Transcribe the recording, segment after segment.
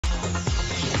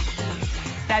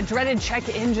That dreaded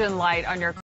check engine light on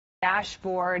your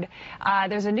dashboard.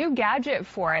 There's a new gadget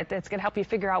for it that's going to help you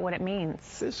figure out what it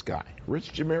means. This guy,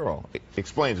 Rich Jamiro,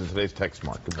 explains in today's text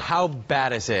mark. How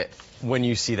bad is it when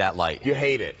you see that light? You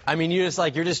hate it. I mean, you're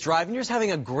just driving, you're just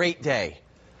having a great day.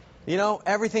 You know,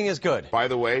 everything is good. By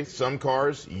the way, some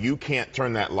cars, you can't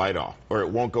turn that light off, or it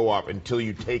won't go off until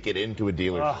you take it into a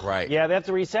dealership. Right. Yeah, they have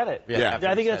to reset it. Yeah.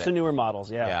 I think that's the newer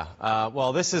models, yeah. Yeah.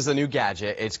 Well, this is a new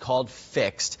gadget. It's called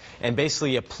FIXD, and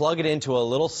basically you plug it into a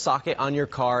little socket on your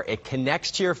car, it connects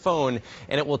to your phone,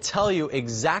 and it will tell you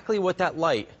exactly what that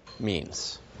light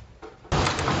means.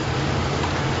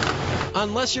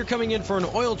 Unless you're coming in for an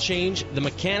oil change, the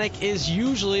mechanic is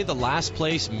usually the last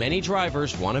place many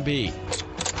drivers want to be.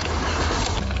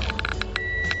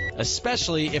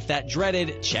 Especially if that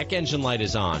dreaded check engine light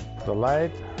is on. The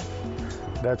light,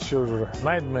 that's your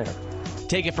nightmare.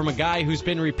 Take it from a guy who's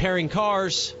been repairing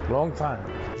cars. Long time.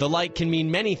 The light can mean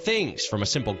many things, from a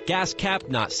simple gas cap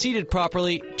not seated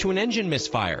properly to an engine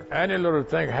misfire. Any little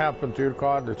thing happen to your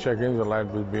car, the check engine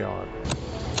light will be on.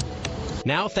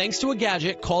 Now, thanks to a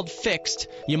gadget called FIXD,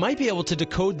 you might be able to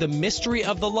decode the mystery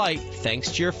of the light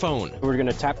thanks to your phone. We're going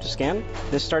to tap to scan.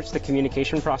 This starts the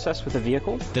communication process with the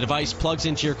vehicle. The device plugs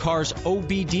into your car's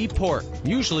OBD port,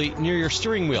 usually near your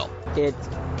steering wheel. It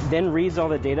then reads all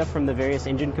the data from the various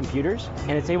engine computers,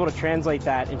 and it's able to translate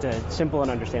that into simple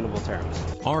and understandable terms.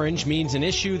 Orange means an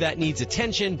issue that needs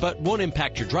attention but won't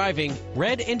impact your driving.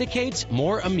 Red indicates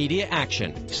more immediate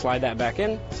action. Slide that back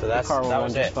in, So the car will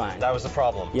run just fine. That was the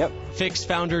problem. Yep. FIXD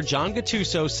founder John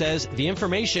Gattuso says the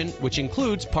information, which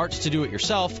includes parts to do it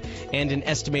yourself and an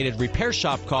estimated repair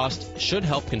shop cost, should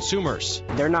help consumers.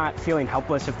 They're not feeling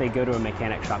helpless if they go to a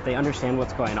mechanic shop. They understand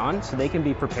what's going on, so they can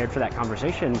be prepared for that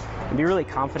conversation and be really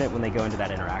confident when they go into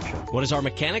that interaction. What does our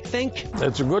mechanic think?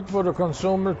 It's good for the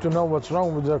consumer to know what's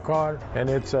wrong with their car, and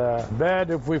it's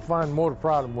bad if we find more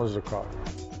problem with the car.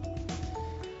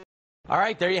 All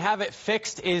right, there you have it.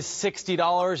 FIXD is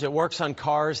 $60. It works on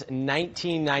cars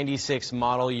 1996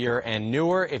 model year and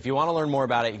newer. If you want to learn more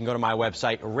about it, you can go to my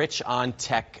website,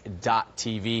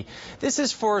 richontech.tv. This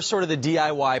is for sort of the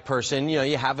DIY person. You know,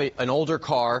 you have an older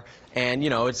car, and, you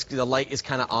know, the light is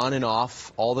kind of on and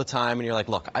off all the time, and you're like,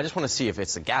 look, I just want to see if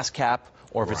it's a gas cap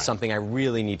or if it's something I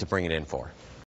really need to bring it in for.